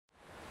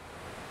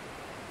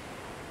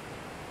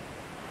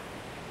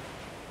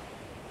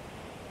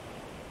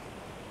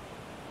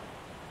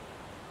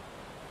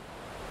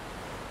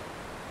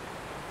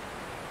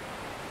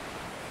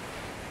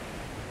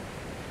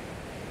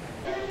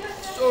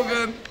So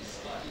good.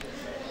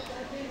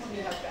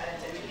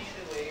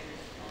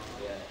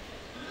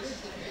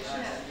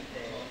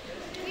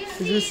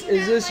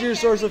 Is this your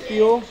source of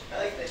fuel?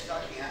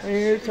 Right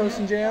here, toast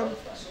and jam.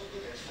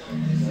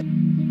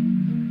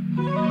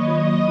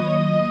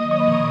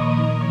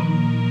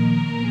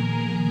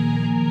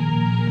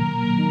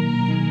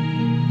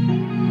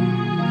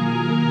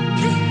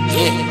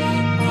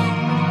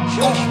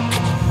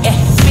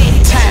 Big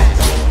time,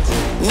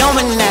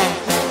 number 9.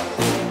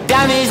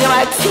 Diamonds in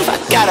my teeth, I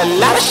got a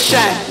lot of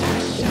shine.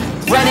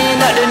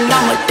 Running up the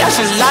number, that's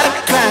a lot of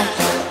crime.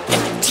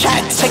 Try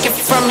to take it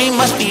from me,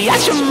 must be out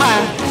your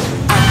mind.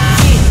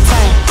 Big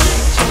time,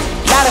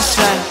 lot of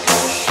slime.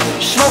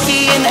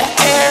 Smoky in the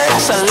air,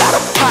 that's a lot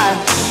of pine.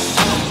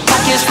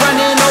 Pockets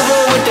running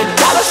over with the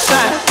dollar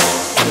sign.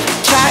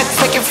 Try to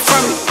take it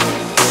from me,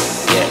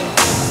 yeah.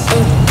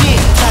 Big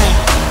time,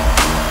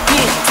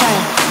 big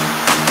time,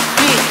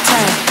 big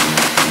time,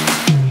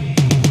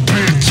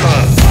 big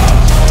time.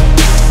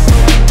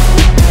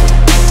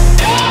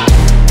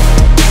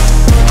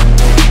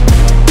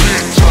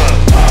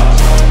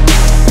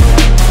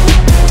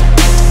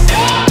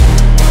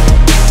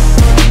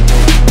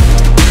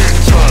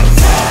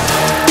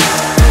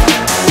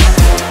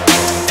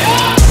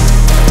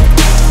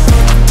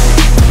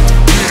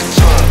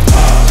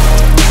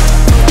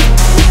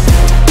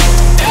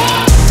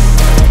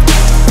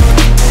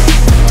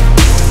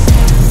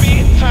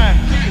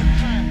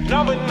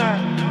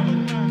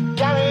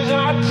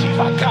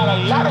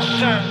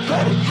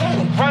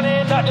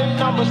 Running up the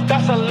numbers,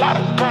 that's a lot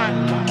of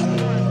grind.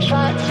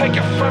 Try to take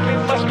it from me,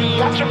 must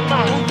be out your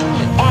mind.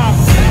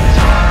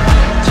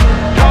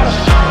 Lot of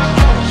shine,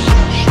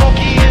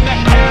 smoky in the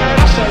air,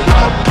 that's a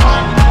lot of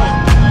pine.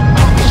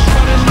 Pockets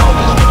running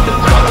over with the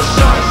dollar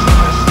signs.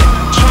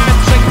 Try to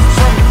take it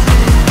from me.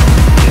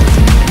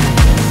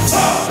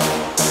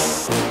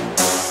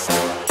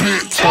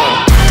 Big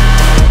time.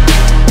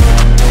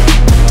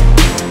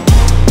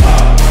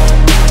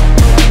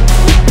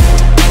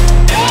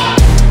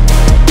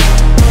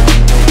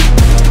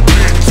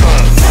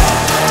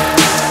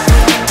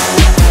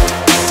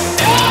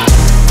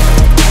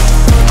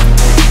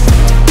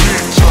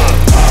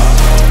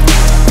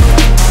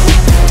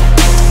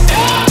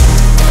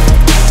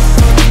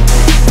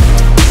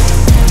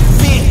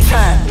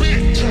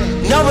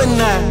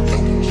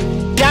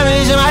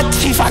 Diamonds in my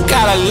teeth, I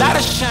got a lot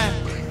of shine.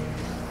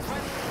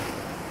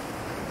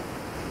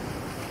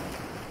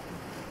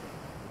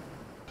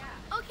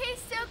 Okay,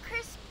 so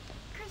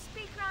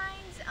Crispy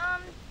Grinds,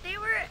 they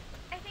were,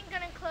 I think,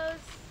 gonna close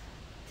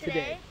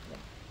today.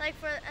 Like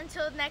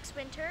until next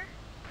winter.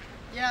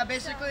 Yeah,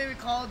 basically we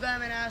called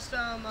them and asked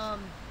them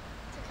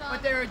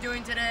what they were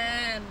doing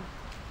today, and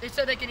they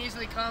said they can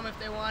easily come if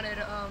they wanted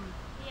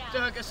to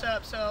hook us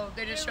up. So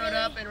they just showed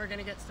up and we're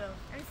gonna get stuff.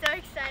 I'm so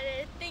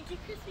excited. Thank you,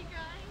 Crispy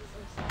Grinds.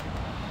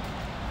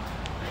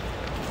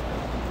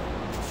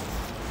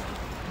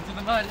 Into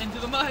the mud, into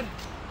the mud!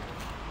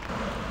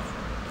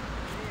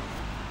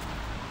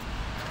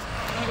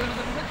 Wanna go into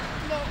the mud?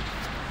 No.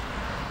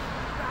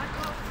 Back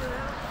off, bro.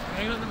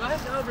 Wanna go in the mud?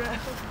 No, bro.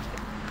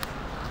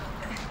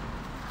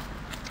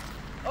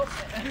 Oh.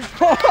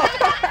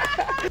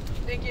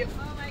 Thank you.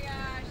 Oh my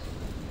gosh.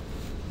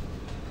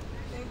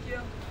 Thank you.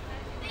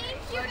 Thank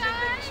you, Legend, guys.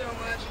 thank you so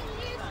much.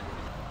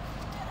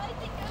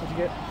 What'd you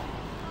get?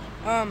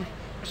 A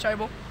shy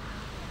bowl.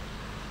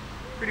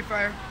 Pretty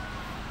fire.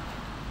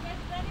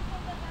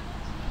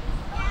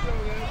 So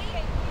good.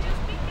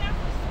 Just be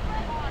careful, super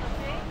hot,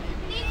 okay?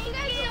 Thank you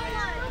guys so much.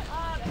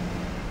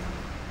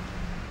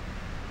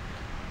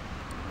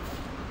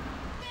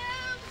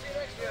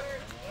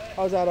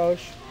 How's that,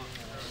 Osh?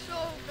 So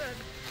good.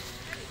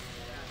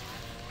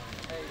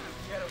 Hey,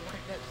 you gotta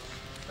wipe that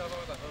stuff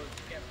over the hose.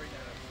 You can't bring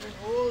that up.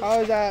 How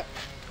is that,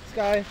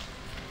 Sky?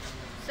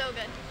 So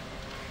good.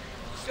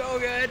 So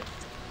good.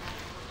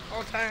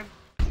 All time.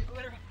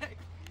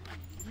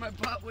 My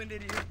butt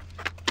winded you.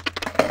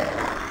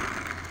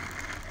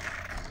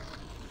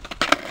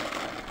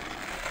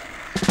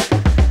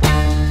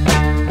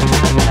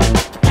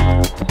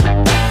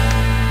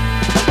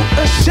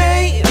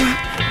 Ashamed,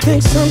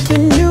 think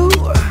something new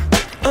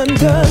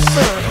under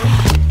sun.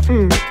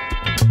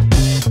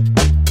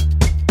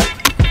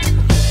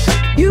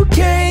 You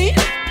can't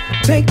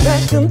take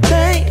back them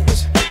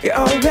things you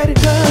already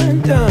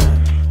done. No.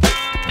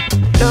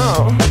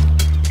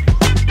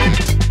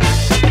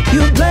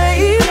 You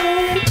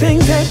blame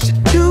things that you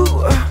do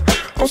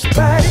on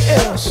somebody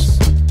else.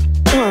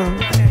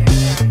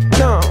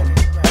 No.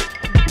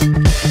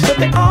 But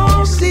they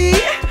all see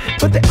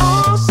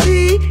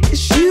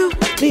is you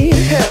need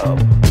help.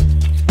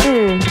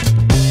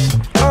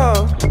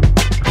 Oh,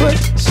 but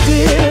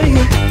still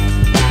you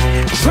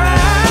try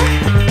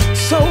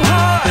so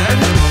hard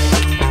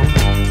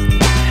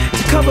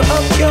to cover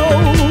up your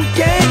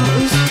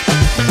games.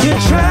 You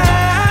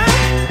try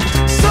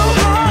so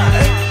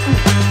hard,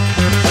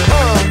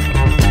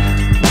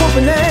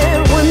 hoping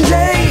that one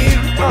day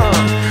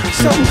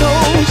something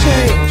gon'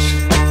 change.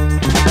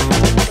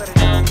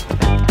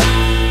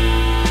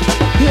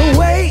 You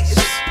waste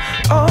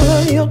all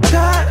of your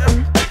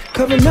time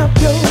covering up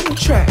your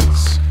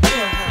tracks.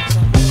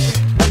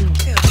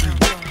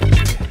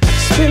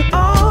 Spend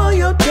all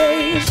your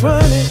days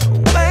running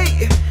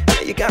away.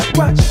 Now you gotta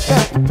watch your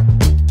back,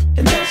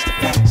 and that's the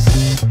facts.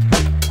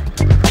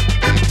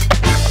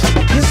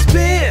 You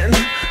spend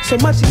so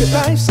much of your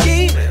life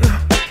scheming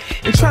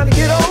and trying to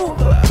get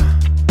over.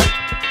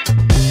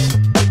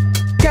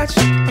 Got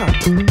you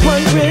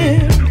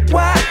wondering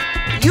why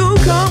you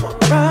come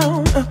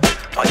around.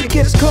 All you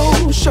get is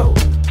cold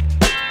shoulder.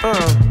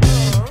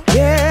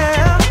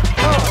 Yeah,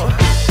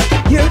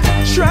 you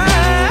try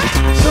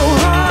so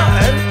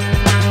hard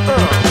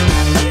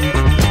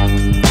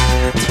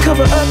to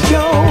cover up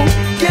your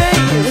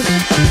games.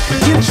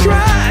 You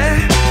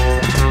try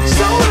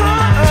so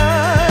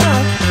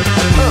hard,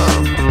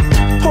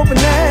 hoping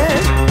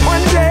that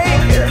one day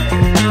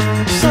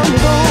something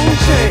gon'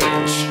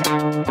 change.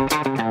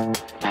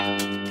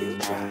 You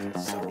try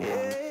so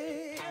hard.